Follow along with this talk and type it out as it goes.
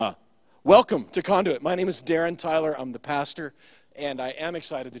Welcome to Conduit. My name is Darren Tyler. I'm the pastor, and I am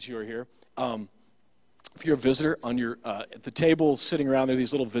excited that you are here. If you're a visitor, on your at the table sitting around there,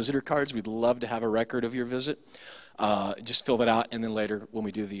 these little visitor cards. We'd love to have a record of your visit. Just fill that out, and then later when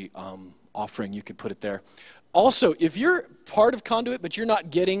we do the offering, you can put it there. Also, if you're part of Conduit, but you're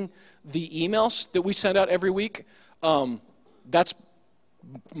not getting the emails that we send out every week, that's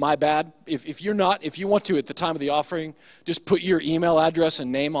my bad. If you want to, at the time of the offering, just put your email address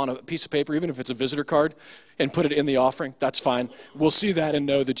and name on a piece of paper, even if it's a visitor card, and put it in the offering. That's fine. We'll see that and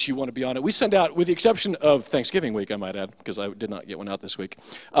know that you want to be on it. We send out, with the exception of Thanksgiving week, I might add, because I did not get one out this week,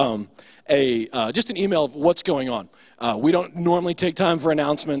 just an email of what's going on. We don't normally take time for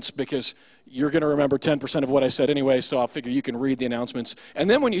announcements because you're going to remember 10% of what I said anyway, so I'll figure you can read the announcements. And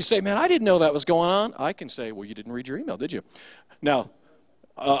then when you say, man, I didn't know that was going on, I can say, well, you didn't read your email, did you? Now,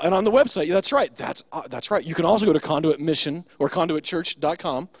 and on the website, that's right. That's right. You can also go to Conduit Mission or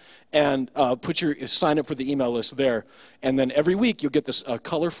conduitchurch.com and sign up for the email list there. And then every week you'll get this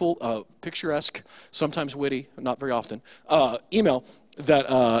colorful, picturesque, sometimes witty, not very often, email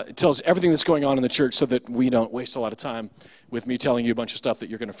that tells everything that's going on in the church so that we don't waste a lot of time with me telling you a bunch of stuff that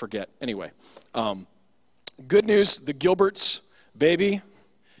you're going to forget. Anyway, good news, the Gilberts baby,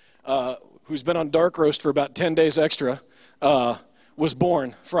 who's been on dark roast for about 10 days extra, was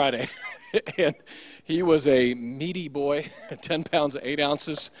born Friday, and he was a meaty boy, 10 pounds, 8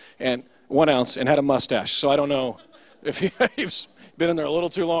 ounces, and 1 ounce, and had a mustache. So I don't know if he's been in there a little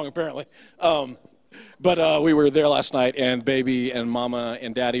too long, apparently. But we were there last night, and baby and mama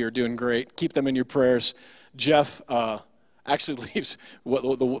and daddy are doing great. Keep them in your prayers. Jeff actually leaves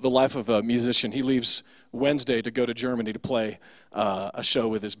the life of a musician. He leaves Wednesday to go to Germany to play a show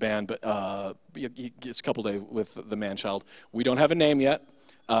with his band, but he gets a couple days with the man-child. We don't have a name yet.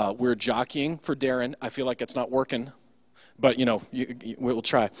 We're jockeying for Darren. I feel like it's not working, but we'll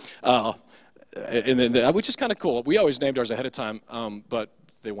try. Which is kind of cool. We always named ours ahead of time, but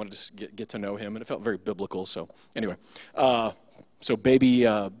they wanted to get to know him, and it felt very biblical. So anyway, so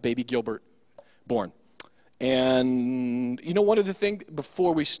baby Gilbert born. And one other thing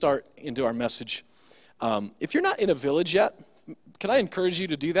before we start into our message, if you're not in a village yet, can I encourage you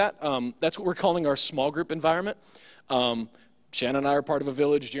to do that? That's what we're calling our small group environment. Shannon and I are part of a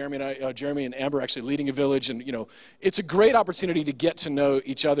village. Jeremy and Amber are actually leading a village, and it's a great opportunity to get to know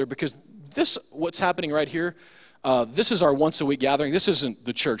each other because what's happening right here. This is our once a week gathering. This isn't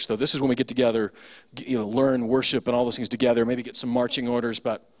the church though. This is when we get together, learn, worship, and all those things together. Maybe get some marching orders,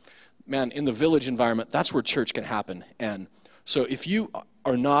 but man, in the village environment, that's where church can happen. And so if you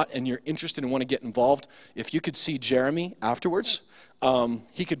are not and you're interested and want to get involved, if you could see Jeremy afterwards,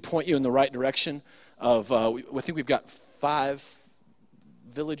 he could point you in the right direction of, I think we've got 5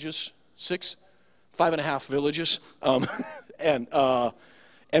 villages, 5.5 villages, and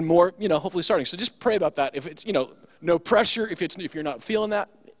more, hopefully starting. So just pray about that. If it's, no pressure, if you're not feeling that,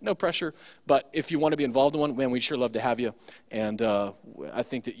 no pressure, but if you want to be involved in one, man, we'd sure love to have you, and I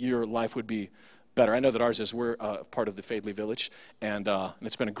think that your life would be better. I know that ours is. We're part of the Fadley Village, and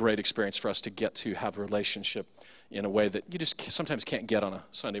it's been a great experience for us to get to have a relationship in a way that you just sometimes can't get on a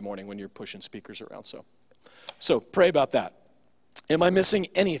Sunday morning when you're pushing speakers around. So pray about that. Am I missing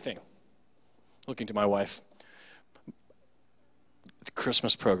anything? Looking to my wife. The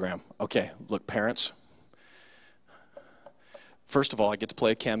Christmas program. Okay, look, parents. First of all, I get to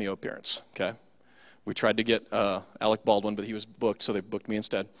play a cameo appearance, okay? We tried to get Alec Baldwin, but he was booked, so they booked me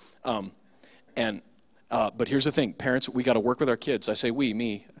instead. But here's the thing, parents, we got to work with our kids. I say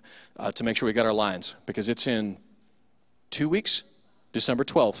me, to make sure we got our lines, because it's in 2 weeks, December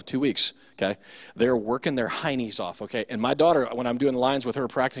 12th, 2 weeks, okay? They're working their heinies off, okay? And my daughter, when I'm doing lines with her,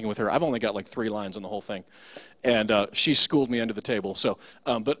 practicing with her, I've only got like 3 lines on the whole thing. And she schooled me under the table. So,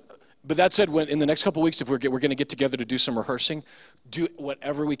 But that said, in the next couple of weeks, if we're going to get together to do some rehearsing, do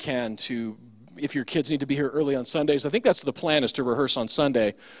whatever we can to, if your kids need to be here early on Sundays, I think that's the plan, is to rehearse on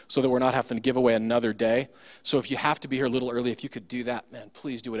Sunday so that we're not having to give away another day. So if you have to be here a little early, if you could do that, man,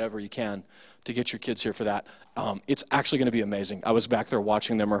 please do whatever you can to get your kids here for that. It's actually going to be amazing. I was back there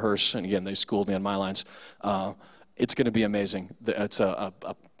watching them rehearse, and again, they schooled me on my lines. It's going to be amazing. It's a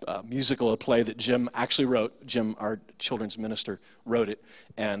musical, a play that Jim actually wrote. Jim, our children's minister, wrote it,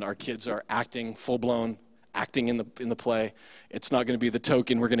 and our kids are acting, full-blown acting in the play. It's not going to be the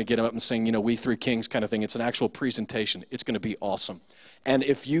token, we're going to get them up and sing, We Three Kings kind of thing. It's an actual presentation. It's going to be awesome. And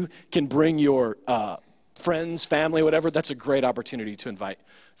if you can bring your friends, family, whatever, that's a great opportunity to invite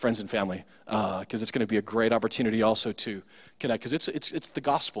friends and family, because it's going to be a great opportunity also to connect, because it's the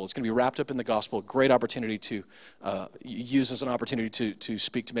gospel. It's going to be wrapped up in the gospel. Great opportunity to use as an opportunity to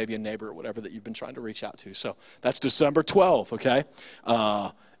speak to maybe a neighbor or whatever that you've been trying to reach out to. So that's December 12th, okay?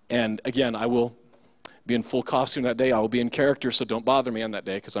 And again, I will be in full costume that day. I will be in character, so don't bother me on that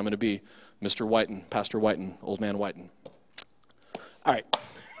day because I'm going to be Mr. Whiten, Pastor Whiten, Old Man Whiten. All right.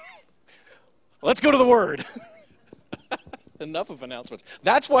 Let's go to the Word. Enough of announcements.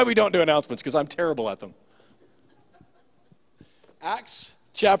 That's why we don't do announcements, because I'm terrible at them. Acts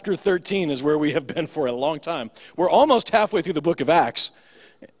chapter 13 is where we have been for a long time. We're almost halfway through the book of Acts.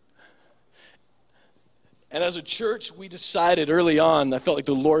 And as a church, we decided early on, I felt like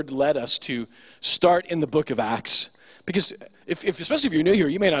the Lord led us to start in the book of Acts. Because especially if you're new here,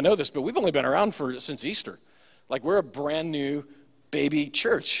 you may not know this, but we've only been around since Easter. Like, we're a brand new baby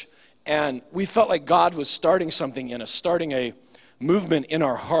church. And we felt like God was starting something in us, starting a movement in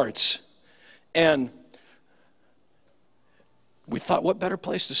our hearts. And we thought, what better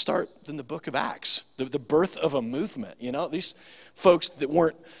place to start than the book of Acts, the birth of a movement. You know, these folks that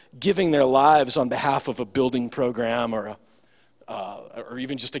weren't giving their lives on behalf of a building program or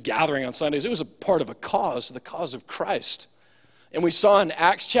even just a gathering on Sundays. It was a part of a cause, the cause of Christ. And we saw in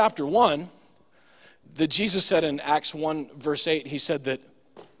Acts chapter 1 that Jesus said in Acts 1 verse 8, he said that,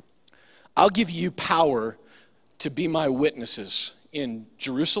 I'll give you power to be my witnesses in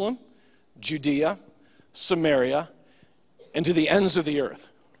Jerusalem, Judea, Samaria, and to the ends of the earth,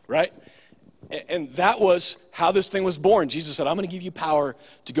 right? And that was how this thing was born. Jesus said, I'm going to give you power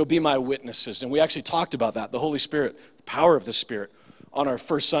to go be my witnesses. And we actually talked about that, the Holy Spirit, the power of the Spirit, on our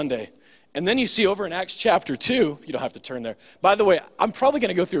first Sunday. And then you see over in Acts chapter 2, you don't have to turn there. By the way, I'm probably going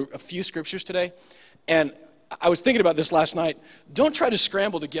to go through a few scriptures today. And I was thinking about this last night. Don't try to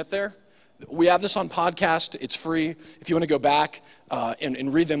scramble to get there. We have this on podcast. It's free if you want to go back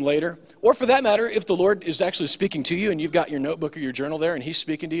and read them later. Or for that matter, if the Lord is actually speaking to you and you've got your notebook or your journal there and he's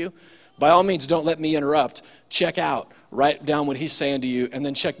speaking to you, by all means, don't let me interrupt. Check out, write down what he's saying to you, and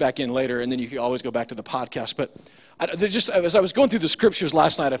then check back in later, and then you can always go back to the podcast. But as I was going through the scriptures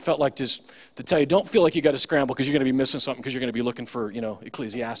last night, I felt like just to tell you, don't feel like you got to scramble because you're going to be missing something because you're going to be looking for,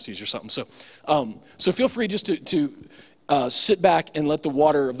 Ecclesiastes or something. So feel free just to sit back and let the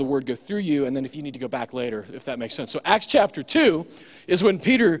water of the word go through you, and then if you need to go back later, if that makes sense. So Acts chapter 2 is when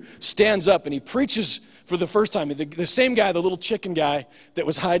Peter stands up and he preaches for the first time. The same guy, the little chicken guy that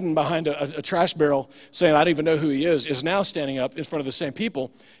was hiding behind a trash barrel saying, I don't even know who he is now standing up in front of the same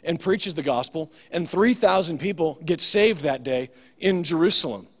people and preaches the gospel, and 3,000 people get saved that day in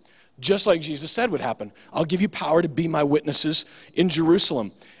Jerusalem, just like Jesus said would happen. I'll give you power to be my witnesses in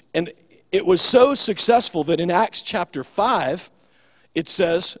Jerusalem. And it was so successful that in Acts chapter 5, it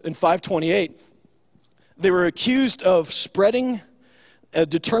says in 5:28, they were accused of spreading,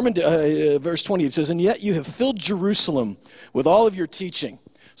 verse 20, it says, and yet you have filled Jerusalem with all of your teaching.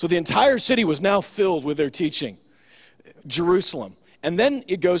 So the entire city was now filled with their teaching, Jerusalem. And then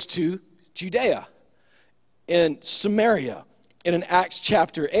it goes to Judea and Samaria. And in Acts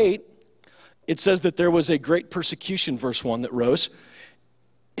chapter 8, it says that there was a great persecution, verse 1, that rose.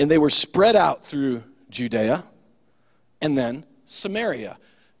 And they were spread out through Judea and then Samaria,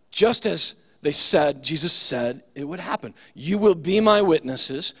 just as Jesus said it would happen. You will be my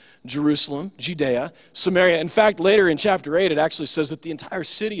witnesses, Jerusalem, Judea, Samaria. In fact, later in chapter 8, it actually says that the entire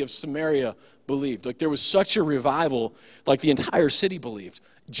city of Samaria believed. Like, there was such a revival, like the entire city believed,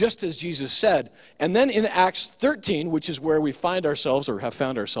 just as Jesus said. And then in Acts 13, which is where we find ourselves, or have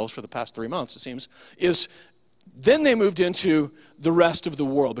found ourselves for the past 3 months, it seems, is then they moved into the rest of the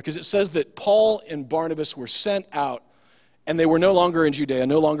world, because it says that Paul and Barnabas were sent out, and they were no longer in Judea,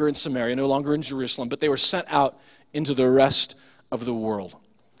 no longer in Samaria, no longer in Jerusalem, but they were sent out into the rest of the world.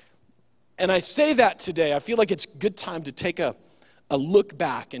 And I say that today, I feel like it's a good time to take a look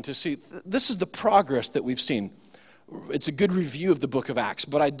back and to see, this is the progress that we've seen. It's a good review of the book of Acts,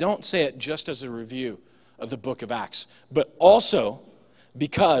 but I don't say it just as a review of the book of Acts, but also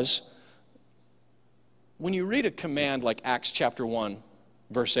because when you read a command like Acts chapter 1,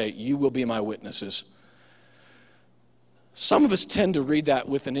 verse 8, you will be my witnesses, some of us tend to read that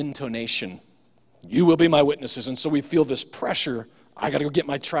with an intonation. You will be my witnesses. And so we feel this pressure. I got to go get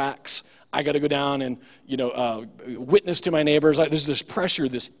my tracts. I got to go down and, witness to my neighbors. There's this pressure,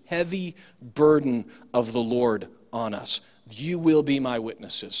 this heavy burden of the Lord on us. You will be my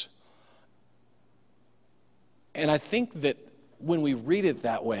witnesses. And I think that when we read it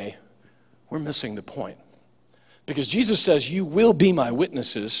that way, we're missing the point. Because Jesus says, you will be my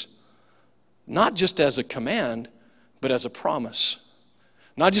witnesses, not just as a command, but as a promise.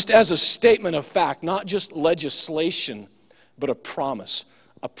 Not just as a statement of fact, not just legislation, but a promise,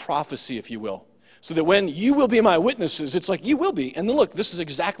 a prophecy, if you will. So that when you will be my witnesses, it's like you will be. And then look, this is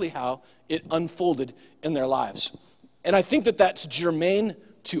exactly how it unfolded in their lives. And I think that that's germane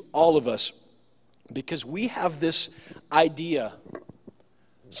to all of us, because we have this idea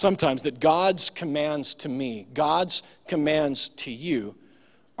sometimes that God's commands to me, God's commands to you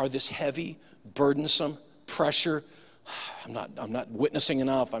are this heavy, burdensome pressure. I'm not witnessing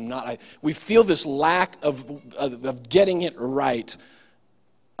enough. We feel this lack of getting it right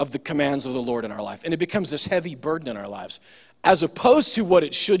of the commands of the Lord in our life. And it becomes this heavy burden in our lives, as opposed to what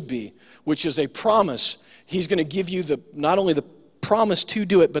it should be, which is a promise. He's going to give you not only the promise to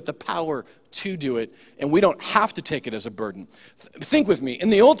do it, but the power to do it. And we don't have to take it as a burden. Think with me. In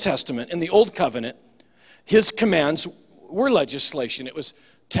the Old Testament, in the Old Covenant, his commands were legislation. It was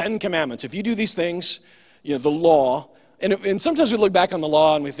 10 commandments. If you do these things, the law. And sometimes we look back on the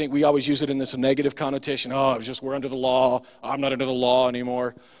law and we think we always use it in this negative connotation. Oh, we're under the law. I'm not under the law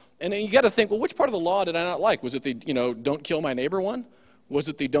anymore. And then you got to think, well, which part of the law did I not like? Was it the, don't kill my neighbor one? Was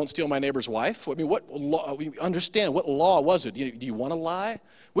it the don't steal my neighbor's wife? I mean, what law? We understand, what law was it? Do you want to lie?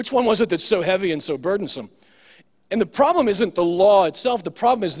 Which one was it that's so heavy and so burdensome? And the problem isn't the law itself. The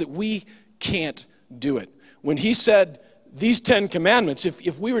problem is that we can't do it. When he said these 10 commandments,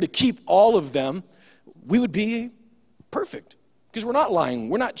 if we were to keep all of them, we would be perfect, because we're not lying,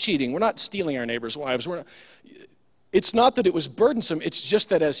 we're not cheating, we're not stealing our neighbor's wives. It's not that it was burdensome, it's just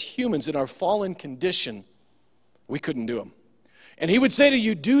that as humans in our fallen condition, we couldn't do them. And he would say to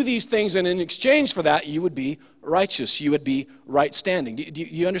you, do these things, and in exchange for that, you would be righteous, you would be right standing. Do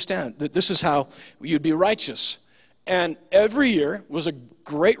you understand that this is how you'd be righteous? And every year was a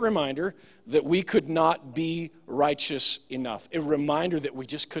great reminder that we could not be righteous enough, a reminder that we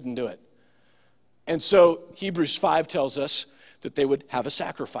just couldn't do it. And so Hebrews 5 tells us that they would have a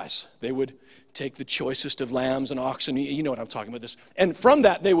sacrifice. They would take the choicest of lambs and oxen. You know what I'm talking about this. And from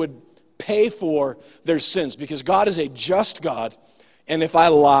that, they would pay for their sins, because God is a just God. And if I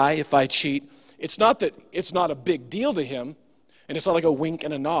lie, if I cheat, it's not that it's not a big deal to him. And it's not like a wink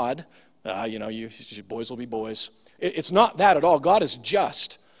and a nod. You boys will be boys. It's not that at all. God is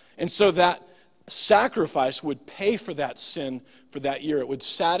just. And so that sacrifice would pay for that sin for that year. It would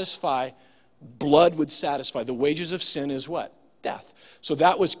satisfy. Blood would satisfy. The wages of sin is what? Death. So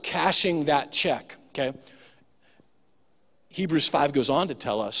that was cashing that check, okay? Hebrews 5 goes on to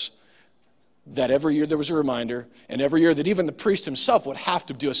tell us that every year there was a reminder, and every year that even the priest himself would have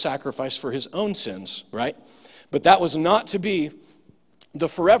to do a sacrifice for his own sins, right? But that was not to be the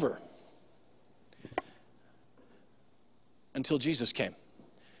forever until Jesus came.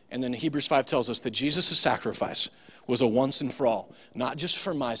 And then Hebrews 5 tells us that Jesus' sacrifice was a once and for all, not just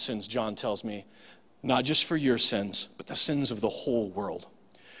for my sins, John tells me, not just for your sins, but the sins of the whole world.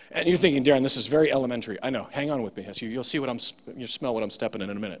 And you're thinking, Darren, this is very elementary. I know. Hang on with me. You'll see you'll smell what I'm stepping in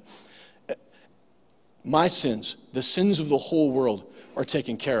a minute. My sins, the sins of the whole world, are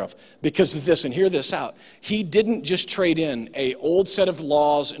taken care of because of this. And hear this out. He didn't just trade in an old set of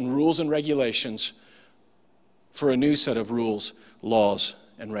laws and rules and regulations for a new set of rules, laws,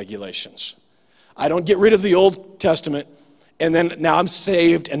 and regulations. I don't get rid of the Old Testament, and then now I'm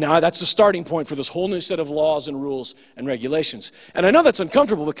saved, and now that's the starting point for this whole new set of laws and rules and regulations. And I know that's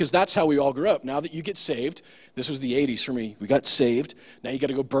uncomfortable because that's how we all grew up. Now that you get saved, this was the 80s for me. We got saved. Now you got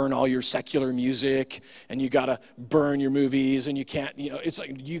to go burn all your secular music, and you got to burn your movies, and you can't, it's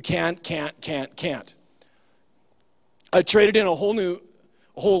like you can't. I traded in a whole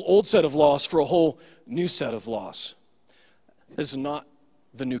old set of laws for a whole new set of laws. This is not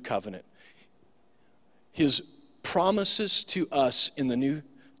the new covenant. His promises to us in the New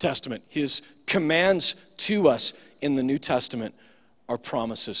Testament, his commands to us in the New Testament are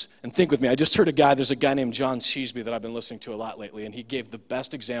promises. And think with me, I just heard there's a guy named John Sheesby that I've been listening to a lot lately, and he gave the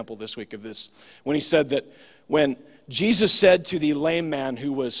best example this week of this when he said that when Jesus said to the lame man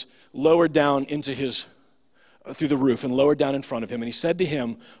who was lowered down through the roof and lowered down in front of him, and he said to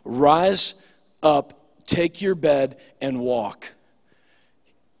him, "Rise up, take your bed, and walk."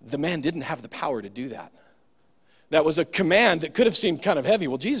 The man didn't have the power to do that. That was a command that could have seemed kind of heavy.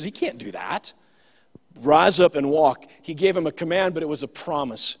 Well, Jesus, he can't do that. Rise up and walk. He gave him a command, but it was a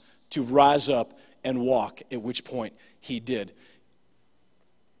promise to rise up and walk, at which point he did.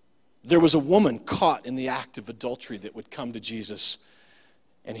 There was a woman caught in the act of adultery that would come to Jesus,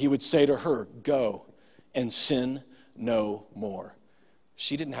 and he would say to her, "Go and sin no more."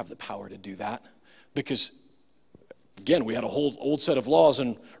 She didn't have the power to do that because, again, we had a whole old set of laws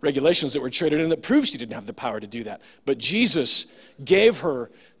and regulations that were traded in that proved she didn't have the power to do that. But Jesus gave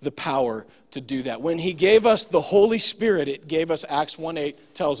her the power to do that. When he gave us the Holy Spirit, it gave us, Acts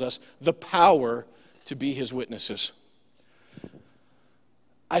 1:8 tells us, the power to be his witnesses.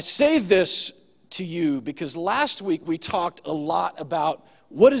 I say this to you because last week we talked a lot about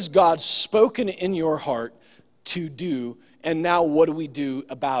what has God spoken in your heart to do, and now what do we do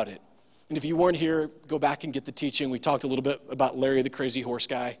about it? And if you weren't here, go back and get the teaching. We talked a little bit about Larry the crazy horse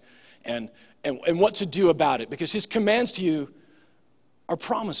guy and what to do about it, because his commands to you are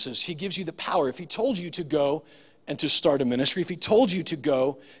promises. He gives you the power. If he told you to go and to start a ministry, if he told you to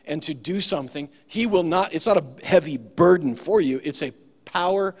go and to do something, he will not, it's not a heavy burden for you. It's a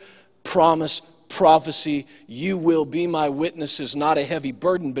power, promise, prophecy. You will be my witnesses, not a heavy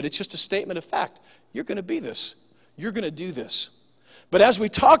burden, but it's just a statement of fact. You're going to be this. You're going to do this. But as we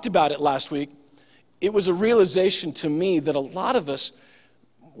talked about it last week, it was a realization to me that a lot of us,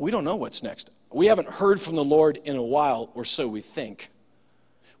 we don't know what's next. We haven't heard from the Lord in a while, or so we think.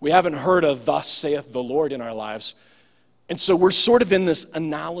 We haven't heard a thus saith the Lord in our lives. And so we're sort of in this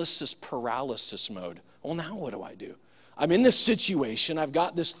analysis paralysis mode. Well, now what do I do? I'm in this situation. I've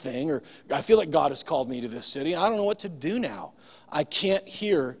got this thing, or I feel like God has called me to this city. I don't know what to do now. I can't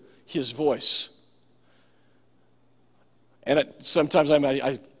hear his voice. And sometimes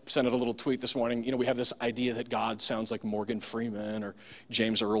I sent out a little tweet this morning. You know, we have this idea that God sounds like Morgan Freeman or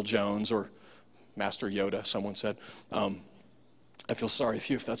James Earl Jones or Master Yoda, someone said. I feel sorry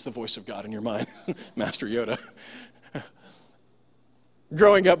for you if that's the voice of God in your mind, Master Yoda.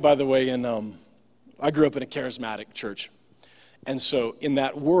 Growing up, by the way, I grew up in a charismatic church. And so in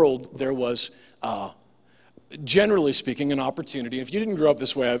that world, there was, generally speaking, an opportunity. If you didn't grow up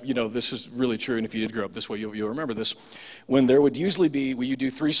this way, you know, this is really true. And if you did grow up this way, you'll remember this. When there would usually be, you do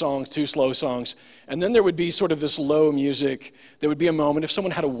 3 songs, 2 slow songs, and then there would be sort of this low music. There would be a moment, if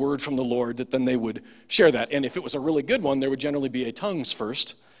someone had a word from the Lord, that then they would share that. And if it was a really good one, there would generally be a tongues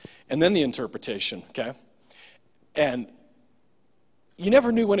first, and then the interpretation, okay? And you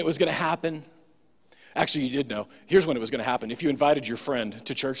never knew when it was going to happen. Actually, you did know. Here's when it was going to happen. If you invited your friend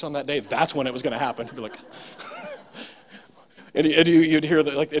to church on that day, that's when it was going to happen. You'd be like, and you'd hear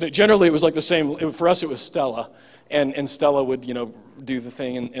that. Like, generally, it was like the same. For us, it was Stella, and Stella would, you know, do the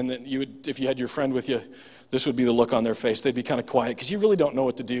thing, and then you would, if you had your friend with you, this would be the look on their face. They'd be kind of quiet because you really don't know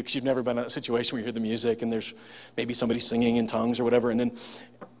what to do because you've never been in a situation where you hear the music and there's maybe somebody singing in tongues or whatever, and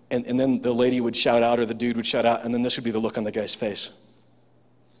then the lady would shout out or the dude would shout out, and then this would be the look on the guy's face.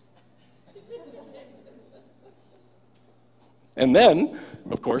 And then,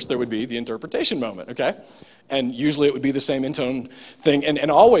 of course, there would be the interpretation moment, okay? And usually it would be the same intone thing.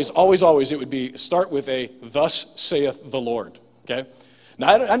 And always, it would be start with a thus saith the Lord, okay?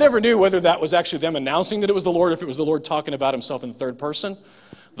 Now, I never knew whether that was actually them announcing that it was the Lord, or if it was the Lord talking about himself in the third person.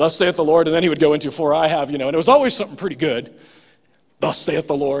 Thus saith the Lord, and then he would go into, for I have, you know, and it was always something pretty good. Thus saith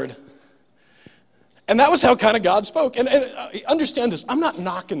the Lord. And that was how kind of God spoke. And understand this, I'm not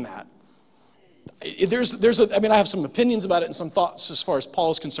knocking that. I have some opinions about it and some thoughts as far as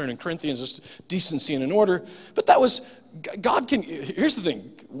Paul is concerned in Corinthians, just decency and an order. But that was, God can, here's the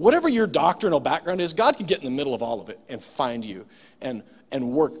thing, whatever your doctrinal background is, God can get in the middle of all of it and find you and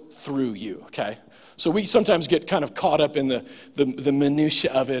work through you, okay? So we sometimes get kind of caught up in the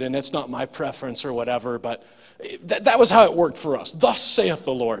minutia of it, and it's not my preference or whatever, but that was how it worked for us. Thus saith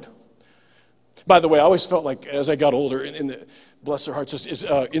the Lord. By the way, I always felt like as I got older, bless their hearts,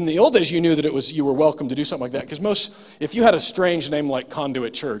 in the old days you knew that you were welcome to do something like that, because if you had a strange name like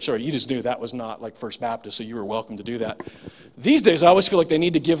Conduit Church, or you just knew that was not like First Baptist, so you were welcome to do that. These days I always feel like they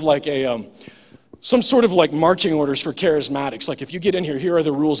need to give like some sort of like marching orders for charismatics. Like if you get in here are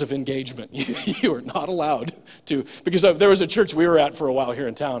the rules of engagement. You are not allowed to, because there was a church we were at for a while here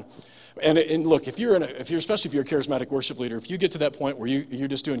in town. And look, especially if you're a charismatic worship leader, if you get to that point where you're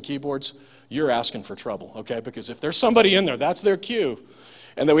just doing keyboards, you're asking for trouble, okay? Because if there's somebody in there, that's their cue.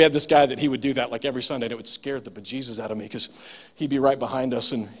 And then we had this guy that he would do that like every Sunday, and it would scare the bejesus out of me because he'd be right behind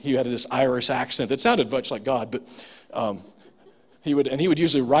us, and he had this Irish accent that sounded much like God, but he would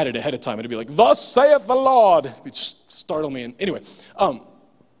usually write it ahead of time. It'd be like, "Thus saith the Lord." It'd startle me. And anyway, I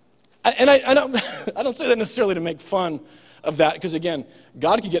don't say that necessarily to make fun of that, because again,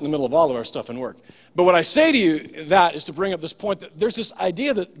 God can get in the middle of all of our stuff and work. But what I say to you that is to bring up this point that there's this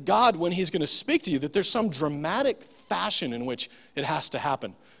idea that God, when he's going to speak to you, that there's some dramatic fashion in which it has to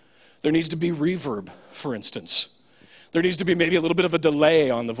happen. There needs to be reverb, for instance. There needs to be maybe a little bit of a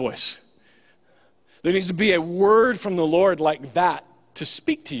delay on the voice. There needs to be a word from the Lord like that to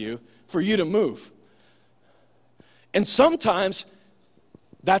speak to you for you to move. And sometimes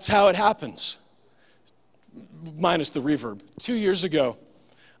that's how it happens. Minus the reverb. 2 years ago,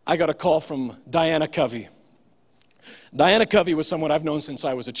 I got a call from Diana Covey. Diana Covey was someone I've known since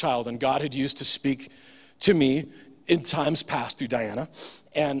I was a child, and God had used to speak to me in times past through Diana.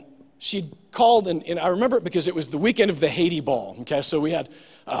 And she called, and I remember it because it was the weekend of the Haiti Ball. Okay, so we had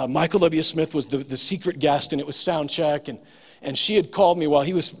Michael W. Smith was the secret guest, and it was sound check, and she had called me while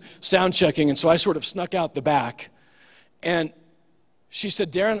he was sound checking, and so I sort of snuck out the back. And she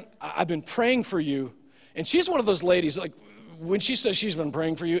said, Darren, I've been praying for you. And she's one of those ladies, like, when she says she's been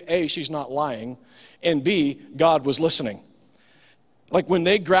praying for you, A, she's not lying, and B, God was listening. Like when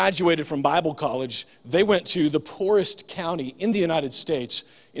they graduated from Bible college, they went to the poorest county in the United States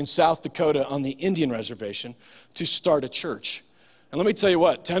in South Dakota on the Indian reservation to start a church. And let me tell you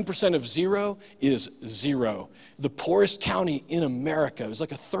what, 10% of zero is zero. The poorest county in America, it was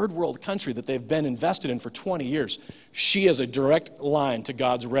like a third world country that they've been invested in for 20 years. She has a direct line to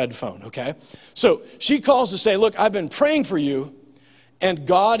God's red phone, okay? So she calls to say, look, I've been praying for you, and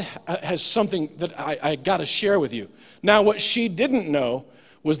God has something that I got to share with you. Now, what she didn't know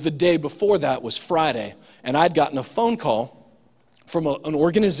was the day before that was Friday, and I'd gotten a phone call from an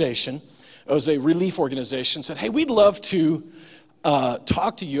organization. It was a relief organization, said, hey, we'd love to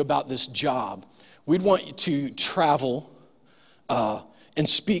talk to you about this job. We'd want you to travel and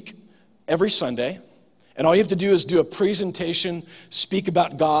speak every Sunday. And all you have to do is do a presentation, speak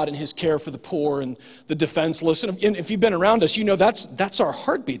about God and his care for the poor and the defenseless. And if you've been around us, you know that's our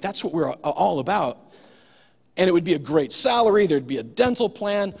heartbeat. That's what we're all about. And it would be a great salary. There'd be a dental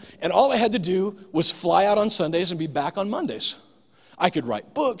plan. And all I had to do was fly out on Sundays and be back on Mondays. I could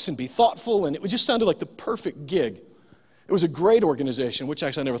write books and be thoughtful, and it just sounded like the perfect gig. It was a great organization, which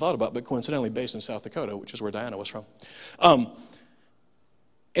actually I never thought about, but coincidentally based in South Dakota, which is where Diana was from.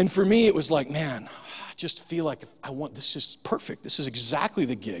 And for me, it was like, man, I just feel like this is perfect. This is exactly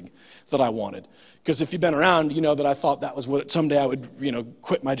the gig that I wanted. Because if you've been around, you know that I thought that was what someday I would,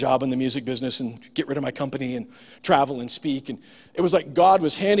 quit my job in the music business and get rid of my company and travel and speak. And it was like God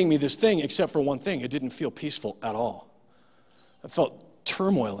was handing me this thing, except for one thing. It didn't feel peaceful at all. I felt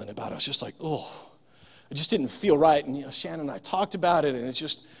turmoil in it about it. I was just like, it just didn't feel right. And Shannon and I talked about it, and it's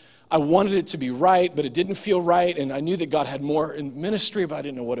just, I wanted it to be right, but it didn't feel right. And I knew that God had more in ministry, but I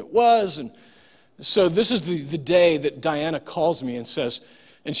didn't know what it was. And so this is the day that Diana calls me and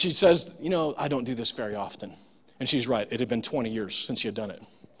she says, I don't do this very often. And she's right. It had been 20 years since she had done it.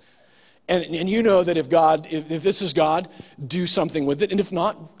 And you know that if this is God, do something with it. And if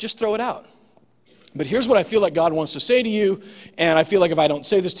not, just throw it out. But here's what I feel like God wants to say to you, and I feel like if I don't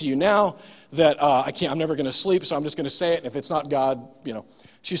say this to you now, that I'm never going to sleep, so I'm just going to say it, and if it's not God,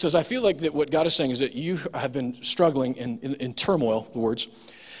 She says, I feel like that what God is saying is that you have been struggling in turmoil, the words,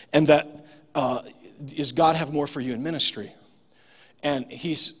 and that is God have more for you in ministry? And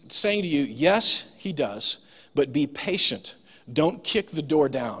he's saying to you, yes, he does, but be patient. Don't kick the door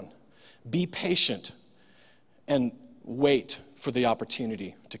down. Be patient and wait for the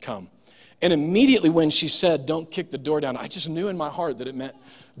opportunity to come. And immediately when she said, don't kick the door down, I just knew in my heart that it meant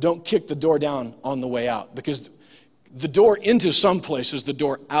don't kick the door down on the way out. Because the door into some place is the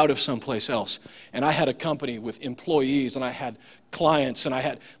door out of someplace else. And I had a company with employees, and I had clients, and I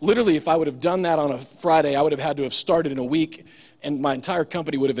had, literally, if I would have done that on a Friday, I would have had to have started in a week, and my entire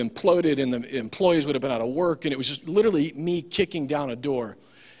company would have imploded, and the employees would have been out of work, and it was just literally me kicking down a door,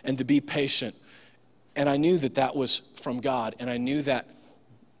 and to be patient. And I knew that that was from God, and I knew that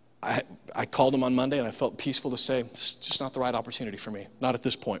I called him on Monday, and I felt peaceful to say, it's just not the right opportunity for me. Not at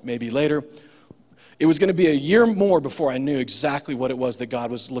this point. Maybe later. It was going to be a year more before I knew exactly what it was that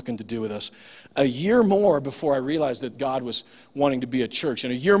God was looking to do with us. A year more before I realized that God was wanting to be a church.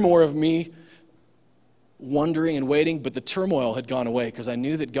 And a year more of me wondering and waiting, but the turmoil had gone away because I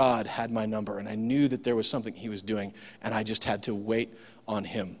knew that God had my number, and I knew that there was something he was doing, and I just had to wait on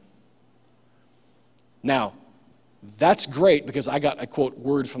him. Now, that's great because I got a, quote,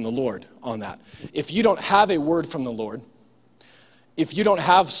 word from the Lord on that. If you don't have a word from the Lord, if you don't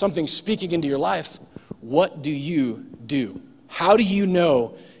have something speaking into your life, what do you do? How do you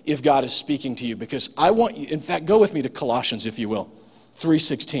know if God is speaking to you? Because I want you, in fact, go with me to Colossians, if you will,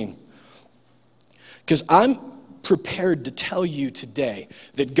 3:16. Because I'm prepared to tell you today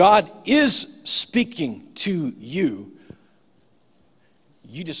that God is speaking to you.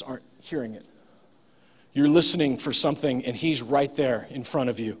 You just aren't hearing it. You're listening for something, and he's right there in front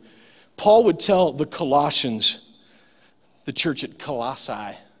of you. Paul would tell the Colossians, the church at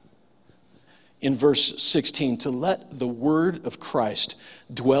Colossae, in verse 16, to let the word of Christ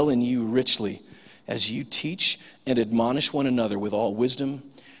dwell in you richly as you teach and admonish one another with all wisdom,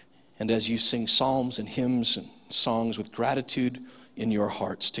 and as you sing psalms and hymns and songs with gratitude in your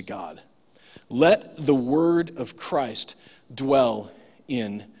hearts to God. Let the word of Christ dwell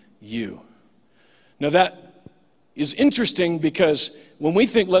in you. Now that is interesting because when we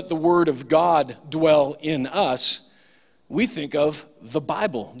think let the word of God dwell in us, we think of the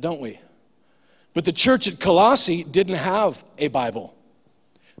Bible, don't we? But the church at Colossae didn't have a Bible.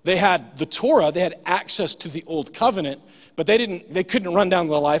 They had the Torah, they had access to the Old Covenant, but they couldn't run down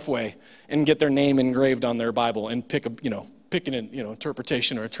the Lifeway and get their name engraved on their Bible and pick picking an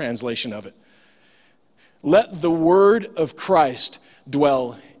interpretation or a translation of it. Let the word of Christ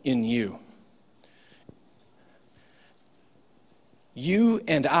dwell in you. You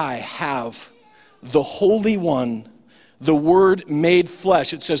and I have the Holy One, the Word made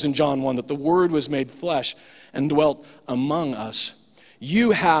flesh. It says in John 1 that the Word was made flesh and dwelt among us.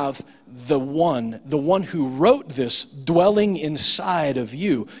 You have the one who wrote this dwelling inside of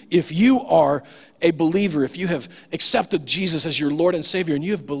you. If you are a believer, if you have accepted Jesus as your Lord and Savior and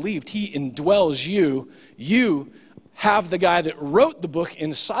you have believed, He indwells you, you have the guy that wrote the book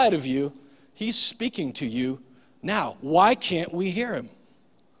inside of you. He's speaking to you now. Why can't we hear Him?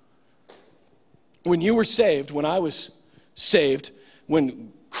 When you were saved, when I was saved,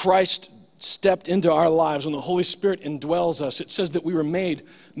 when Christ stepped into our lives, when the Holy Spirit indwells us, it says that we were made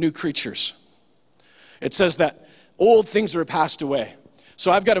new creatures. It says that old things are passed away.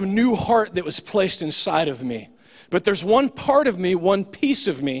 So I've got a new heart that was placed inside of me. But there's one part of me, one piece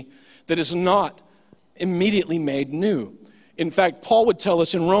of me, that is not immediately made new. In fact, Paul would tell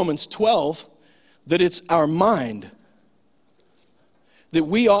us in Romans 12 that it's our mind. That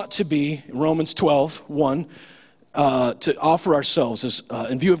we ought to be, Romans 12:1, to offer ourselves as,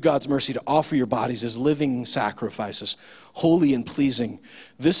 in view of God's mercy, to offer your bodies as living sacrifices, holy and pleasing.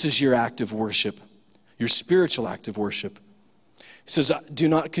 This is your act of worship, your spiritual act of worship. It says, do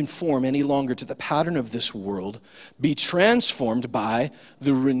not conform any longer to the pattern of this world. Be transformed by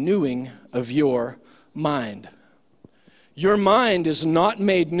the renewing of your mind. Your mind is not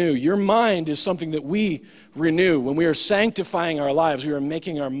made new. Your mind is something that we renew. When we are sanctifying our lives, we are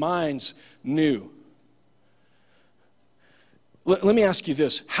making our minds new. Let me ask you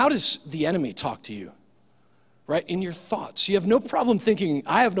this. How does the enemy talk to you? Right? In your thoughts. You have no problem thinking,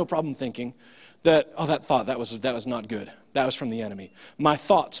 I have no problem thinking that, that thought, that was not good. That was from the enemy. My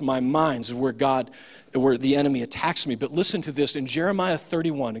thoughts, my minds is where the enemy attacks me. But listen to this in Jeremiah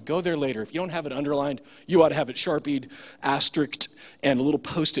 31. And go there later. If you don't have it underlined, you ought to have it sharpied, asterisked, and little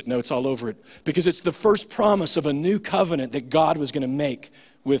post-it notes all over it. Because it's the first promise of a new covenant that God was going to make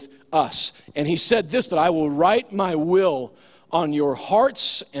with us. And He said this, that I will write my will on your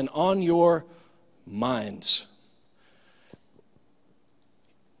hearts and on your minds.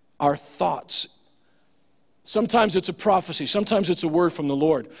 Our thoughts. Sometimes it's a prophecy. Sometimes it's a word from the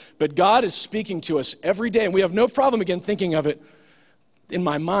Lord. But God is speaking to us every day. And we have no problem, again, thinking of it in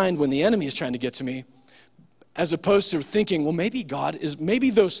my mind when the enemy is trying to get to me, as opposed to thinking, well, maybe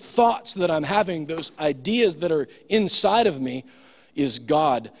those thoughts that I'm having, those ideas that are inside of me, is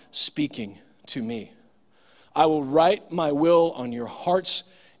God speaking to me. I will write my will on your hearts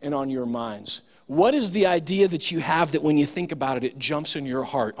and on your minds. What is the idea that you have that when you think about it, it jumps in your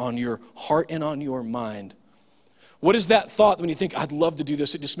heart and on your mind? What is that thought when you think, I'd love to do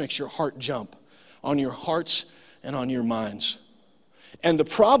this? It just makes your heart jump on your hearts and on your minds. And the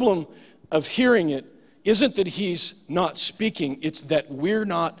problem of hearing it isn't that He's not speaking, it's that we're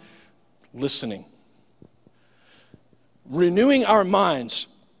not listening. Renewing our minds.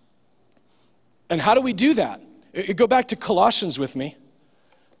 And how do we do that? Go back to Colossians with me.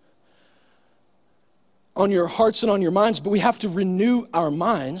 On your hearts and on your minds, but we have to renew our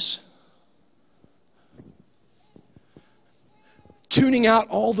minds. Tuning out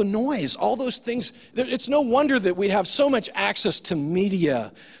all the noise, all those things. It's no wonder that we have so much access to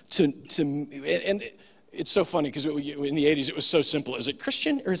media. And it's so funny because in the 80s it was so simple. Is it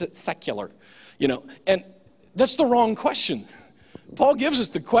Christian or is it secular? And that's the wrong question. Paul gives us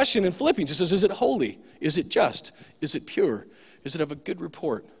the question in Philippians. He says, is it holy? Is it just? Is it pure? Is it of a good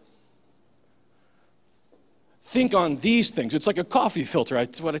report? Think on these things. It's like a coffee filter.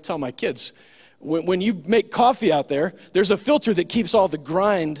 It's what I tell my kids. When you make coffee out there, there's a filter that keeps all the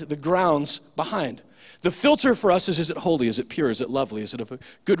grounds behind. The filter for us is it holy? Is it pure? Is it lovely? Is it of a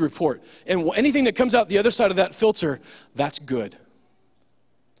good report? And anything that comes out the other side of that filter, that's good.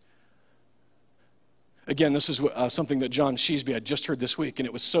 Again, this is something that John Sheesby had just heard this week, and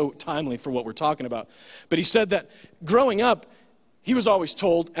it was so timely for what we're talking about. But he said that growing up, he was always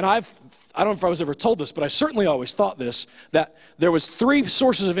told, and I don't know if I was ever told this, but I certainly always thought this, that there was 3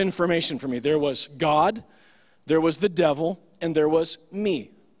 sources of information for me. There was God, there was the devil, and there was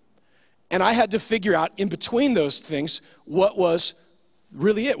me. And I had to figure out in between those things what was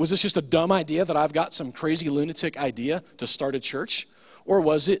really it. Was this just a dumb idea that I've got some crazy lunatic idea to start a church? Or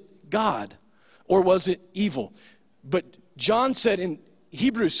was it God? Or was it evil? But John said in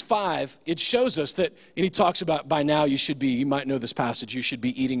Hebrews 5, it shows us that, and he talks about by now you might know this passage, you should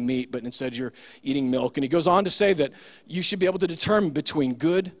be eating meat, but instead you're eating milk. And he goes on to say that you should be able to determine between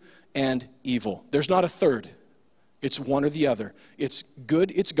good and evil. There's not a third. It's one or the other. It's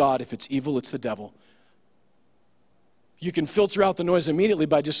good, it's God. If it's evil, it's the devil. You can filter out the noise immediately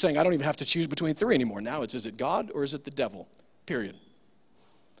by just saying, I don't even have to choose between three anymore. Now it's, is it God or is it the devil? Period.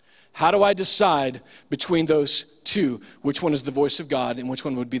 How do I decide between those two, which one is the voice of God and which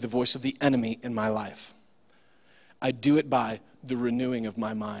one would be the voice of the enemy in my life? I do it by the renewing of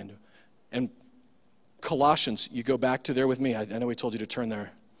my mind. And Colossians, you go back to there with me. I know he told you to turn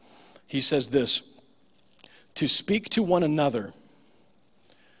there. He says this, to speak to one another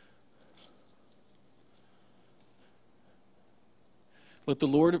let the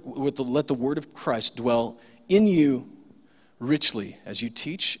word of Christ dwell in you richly as you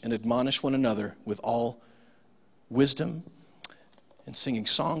teach and admonish one another with all wisdom and singing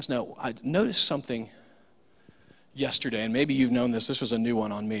songs. Now, I noticed something yesterday, and maybe you've known this. This was a new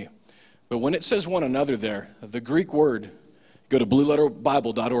one on me. But when it says one another there, the Greek word, go to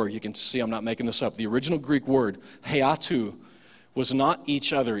blueletterbible.org. You can see I'm not making this up. The original Greek word, heatu, was not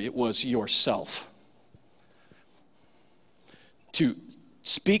each other. It was yourself. To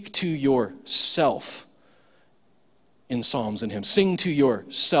speak to yourself in psalms and hymns. Sing to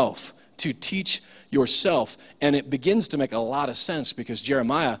yourself. To teach yourself. And it begins to make a lot of sense because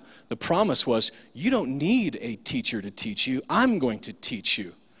Jeremiah, the promise was, you don't need a teacher to teach you. I'm going to teach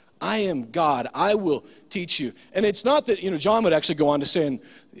you. I am God. I will teach you. And it's not that, John would actually go on to say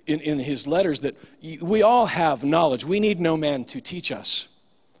in his letters that we all have knowledge. We need no man to teach us.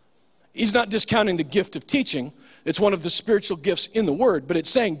 He's not discounting the gift of teaching. It's one of the spiritual gifts in the Word, but it's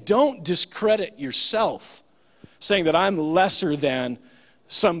saying don't discredit yourself, saying that I'm lesser than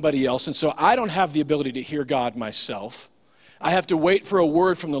somebody else, and so I don't have the ability to hear God myself. I have to wait for a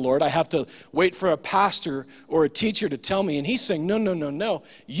word from the Lord. I have to wait for a pastor or a teacher to tell me, and he's saying, no.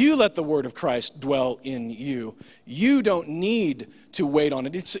 You let the word of Christ dwell in you. You don't need to wait on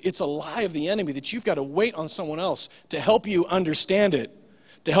it. It's a lie of the enemy that you've got to wait on someone else to help you understand it,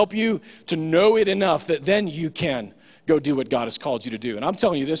 to help you to know it enough that then you can go do what God has called you to do. And I'm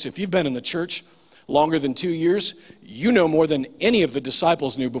telling you this, if you've been in the church longer than 2 years, you know more than any of the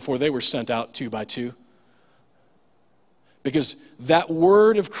disciples knew before they were sent out 2 by 2. Because that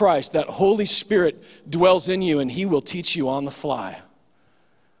word of Christ, that Holy Spirit dwells in you and he will teach you on the fly.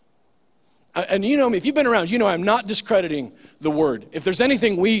 And you know me, if you've been around, you know I'm not discrediting the word. If there's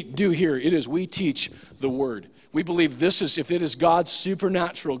anything we do here, it is we teach the word. We believe this is, if it is God's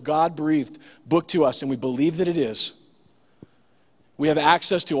supernatural, God-breathed book to us, and we believe that it is, we have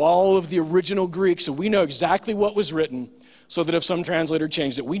access to all of the original Greek, so we know exactly what was written, so that if some translator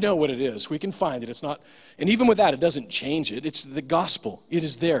changed it, we know what it is. We can find it. It's not, and even with that, it doesn't change it. It's the gospel. It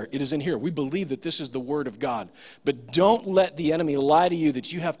is there. It is in here. We believe that this is the word of God. But don't let the enemy lie to you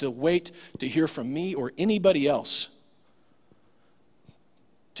that you have to wait to hear from me or anybody else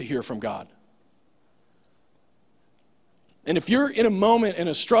to hear from God. And if you're in a moment, in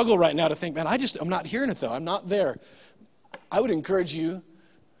a struggle right now to think, man, I'm not hearing it though. I'm not there. I would encourage you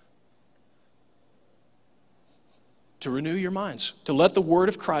to renew your minds, to let the word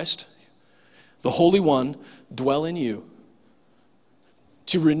of Christ, the Holy One, dwell in you.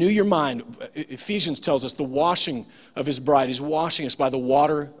 To renew your mind. Ephesians tells us the washing of his bride. He's washing us by the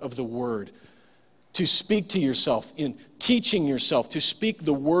water of the word. To speak to yourself, in teaching yourself, to speak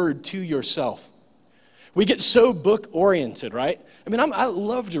the word to yourself. We get so book-oriented, right? I mean, I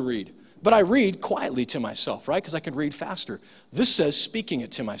love to read, but I read quietly to myself, right? Because I can read faster. This says speaking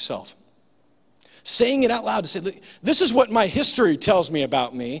it to myself. Saying it out loud to say, this is what my history tells me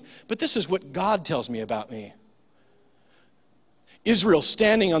about me, but this is what God tells me about me. Israel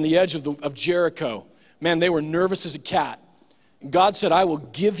standing on the edge of Jericho. Man, they were nervous as a cat. God said, I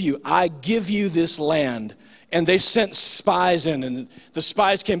give you this land. And they sent spies in, and the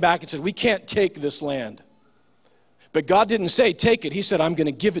spies came back and said, we can't take this land. But God didn't say, take it. He said, I'm going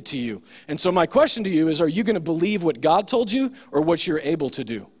to give it to you. And so my question to you is, are you going to believe what God told you or what you're able to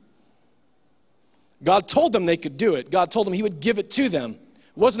do? God told them they could do it. God told them he would give it to them.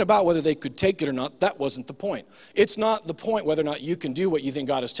 It wasn't about whether they could take it or not. That wasn't the point. It's not the point whether or not you can do what you think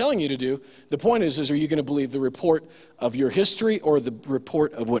God is telling you to do. The point is are you going to believe the report of your history or the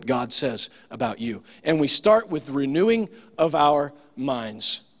report of what God says about you? And we start with the renewing of our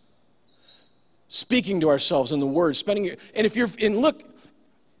minds. Speaking to ourselves in the Word. Look,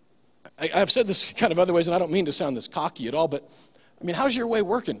 I've said this kind of other ways, and I don't mean to sound this cocky at all, but I mean, how's your way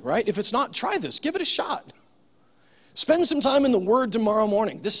working, right? If it's not, try this. Give it a shot. Spend some time in the Word tomorrow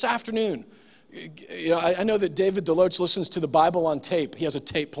morning, this afternoon. I know that David Deloach listens to the Bible on tape. He has a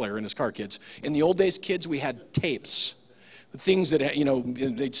tape player in his car, kids. In the old days, kids, we had tapes. Things that,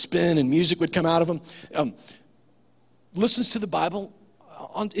 they'd spin and music would come out of them. Listens to the Bible.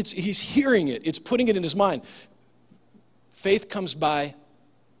 He's hearing it. It's putting it in his mind. Faith comes by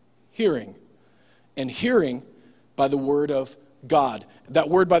hearing. And hearing by the word of God. That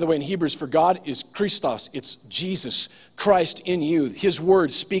word, by the way, in Hebrews for God is Christos. It's Jesus, Christ in you, his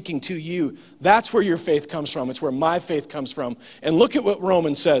word speaking to you. That's where your faith comes from. It's where my faith comes from. And look at what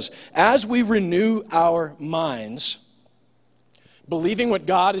Romans says. As we renew our minds, believing what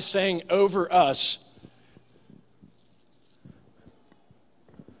God is saying over us,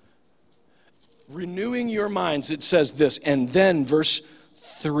 renewing your minds, it says this, and then verse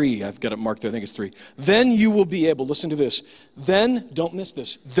 3, I've got it marked there, I think it's 3. Then you will be able, listen to this, then, don't miss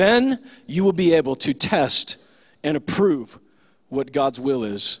this, then you will be able to test and approve what God's will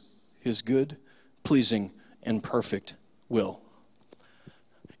is, his good, pleasing, and perfect will.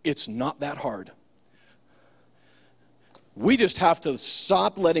 It's not that hard. We just have to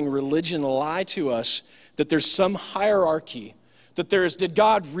stop letting religion lie to us that there's some hierarchy, that there is, did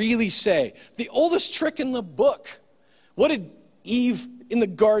God really say? The oldest trick in the book. What did Eve in the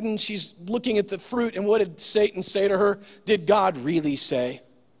garden, she's looking at the fruit, and what did Satan say to her? Did God really say?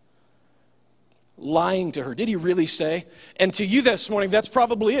 Lying to her. Did he really say? And to you this morning, that's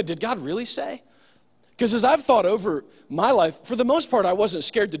probably it. Did God really say? Because as I've thought over my life, for the most part, I wasn't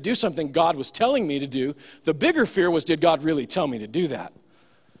scared to do something God was telling me to do. The bigger fear was, did God really tell me to do that?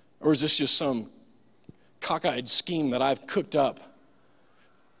 Or is this just some cockeyed scheme that I've cooked up?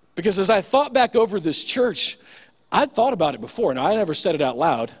 Because as I thought back over this church, I'd thought about it before, and I never said it out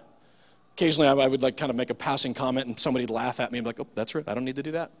loud. Occasionally, I would like kind of make a passing comment, and somebody'd laugh at me and be like, oh, that's right, I don't need to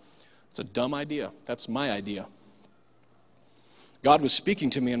do that. It's a dumb idea. That's my idea. God was speaking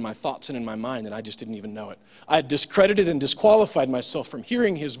to me in my thoughts and in my mind, and I just didn't even know it. I had discredited and disqualified myself from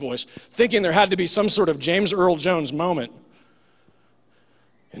hearing his voice, thinking there had to be some sort of James Earl Jones moment.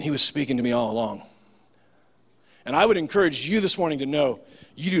 And he was speaking to me all along. And I would encourage you this morning to know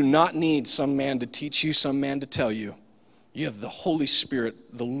you do not need some man to teach you, some man to tell you. You have the Holy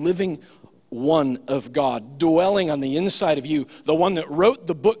Spirit, the living one of God, dwelling on the inside of you, the one that wrote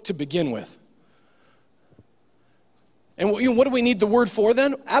the book to begin with. And what do we need the word for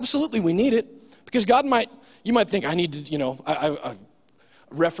then? Absolutely, we need it. Because you might think, I need to, I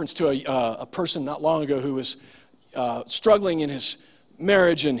reference to a person not long ago who was struggling in his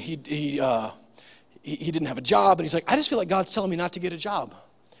marriage, and he didn't have a job, and he's like, I just feel like God's telling me not to get a job.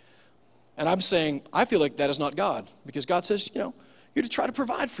 And I'm saying, I feel like that is not God, because God says, you're to try to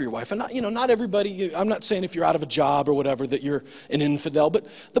provide for your wife. And not everybody, I'm not saying if you're out of a job or whatever that you're an infidel, but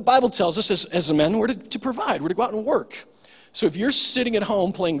the Bible tells us as a men, we're to provide, we're to go out and work. So if you're sitting at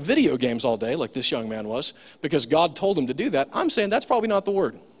home playing video games all day, like this young man was, because God told him to do that, I'm saying that's probably not the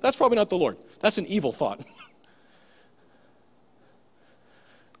word. That's probably not the Lord. That's an evil thought.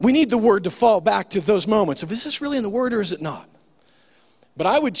 We need the word to fall back to those moments of, is this really in the word or is it not? But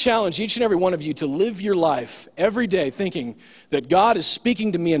I would challenge each and every one of you to live your life every day thinking that God is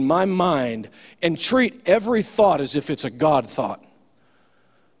speaking to me in my mind, and treat every thought as if it's a God thought.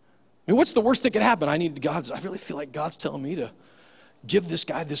 I mean, what's the worst that could happen? I really feel like God's telling me to give this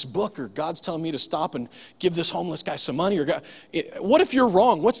guy this book, or God's telling me to stop and give this homeless guy some money. What if you're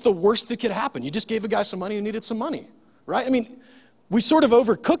wrong? What's the worst that could happen? You just gave a guy some money who needed some money, right? I mean, we sort of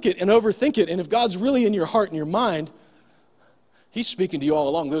overcook it and overthink it, and if God's really in your heart and your mind, he's speaking to you all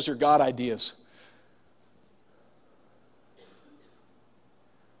along. Those are God ideas.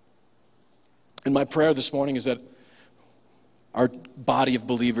 And my prayer this morning is that our body of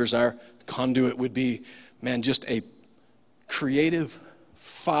believers, our conduit would be, just a creative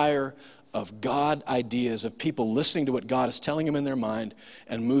fire of God ideas, of people listening to what God is telling them in their mind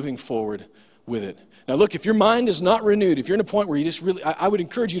and moving forward with it. Now look, if your mind is not renewed, if you're in a point where you just really, I would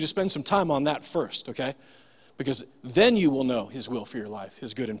encourage you to spend some time on that first, okay? Because then you will know his will for your life,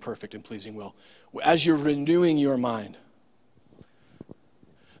 his good and perfect and pleasing will. As you're renewing your mind.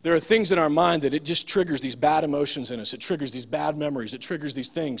 There are things in our mind that it just triggers these bad emotions in us. It triggers these bad memories. It triggers these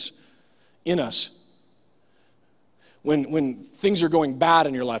things in us. When things are going bad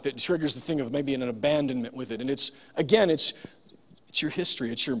in your life, it triggers the thing of maybe an abandonment with it. And it's your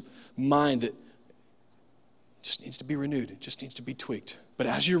history. It's your mind that just needs to be renewed. It just needs to be tweaked. But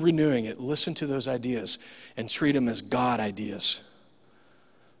as you're renewing it, listen to those ideas and treat them as God ideas.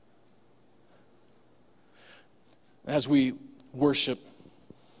 As we worship,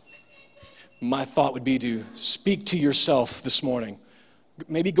 my thought would be to speak to yourself this morning.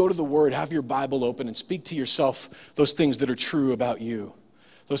 Maybe go to the Word, have your Bible open, and speak to yourself those things that are true about you,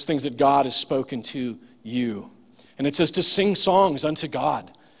 those things that God has spoken to you. And it says to sing songs unto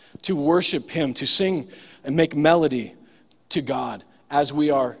God, to worship him, to sing and make melody to God as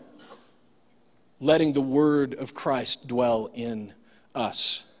we are letting the word of Christ dwell in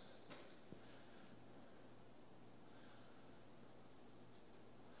us.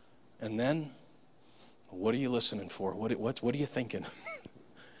 And then, What are you listening for? What are you thinking?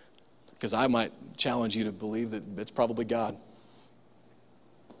 Because I might challenge you to believe that it's probably God.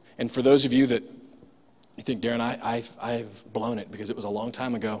 And for those of you that you think, Darren, I've blown it because it was a long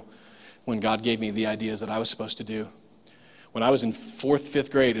time ago when God gave me the ideas that I was supposed to do. When I was in 4th,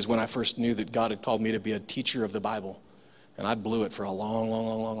 5th grade is when I first knew that God had called me to be a teacher of the Bible. And I blew it for a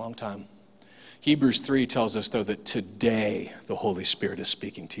long time. Hebrews 3 tells us, though, that today the Holy Spirit is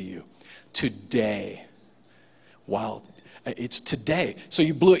speaking to you. Today. Wow. It's today. So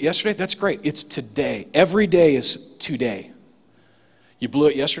you blew it yesterday? That's great. It's today. Every day is today. You blew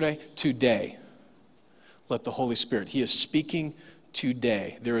it yesterday? Today. Let the Holy Spirit. He is speaking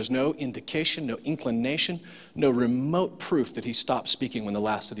today. There is no indication, no inclination, no remote proof that he stopped speaking when the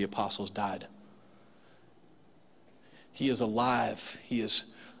last of the apostles died. He is alive. He is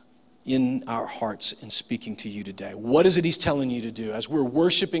in our hearts and speaking to you today. What is it he's telling you to do? As we're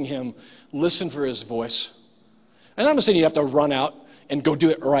worshiping him, listen for his voice. And I'm not saying you have to run out and go do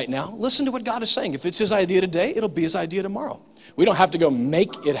it right now. Listen to what God is saying. If it's his idea today, it'll be his idea tomorrow. We don't have to go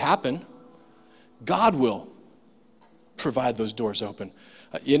make it happen. God will provide those doors open.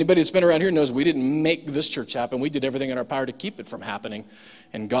 Anybody that's been around here knows we didn't make this church happen. We did everything in our power to keep it from happening.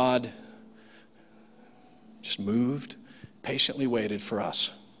 And God just moved, patiently waited for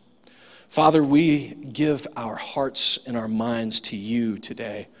us. Father, we give our hearts and our minds to you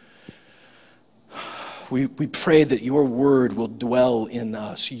today. We pray that your word will dwell in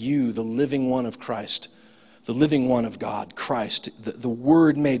us, you, the living one of Christ, the living one of God, Christ, the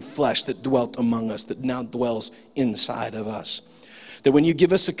word made flesh that dwelt among us, that now dwells inside of us. That when you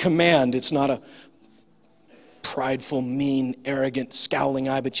give us a command, it's not a prideful, mean, arrogant, scowling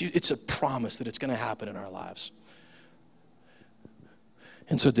eye, but it's a promise that it's going to happen in our lives.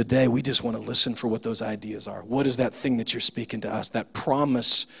 And so today, we just want to listen for what those ideas are. What is that thing that you're speaking to us, that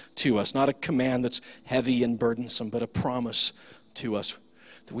promise to us? Not a command that's heavy and burdensome, but a promise to us,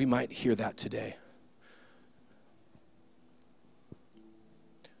 that we might hear that today.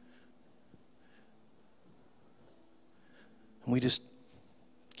 And we just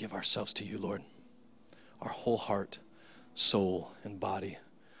give ourselves to you, Lord. Our whole heart, soul, and body,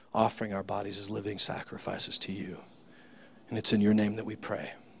 offering our bodies as living sacrifices to you. And it's in your name that we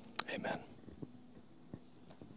pray. Amen.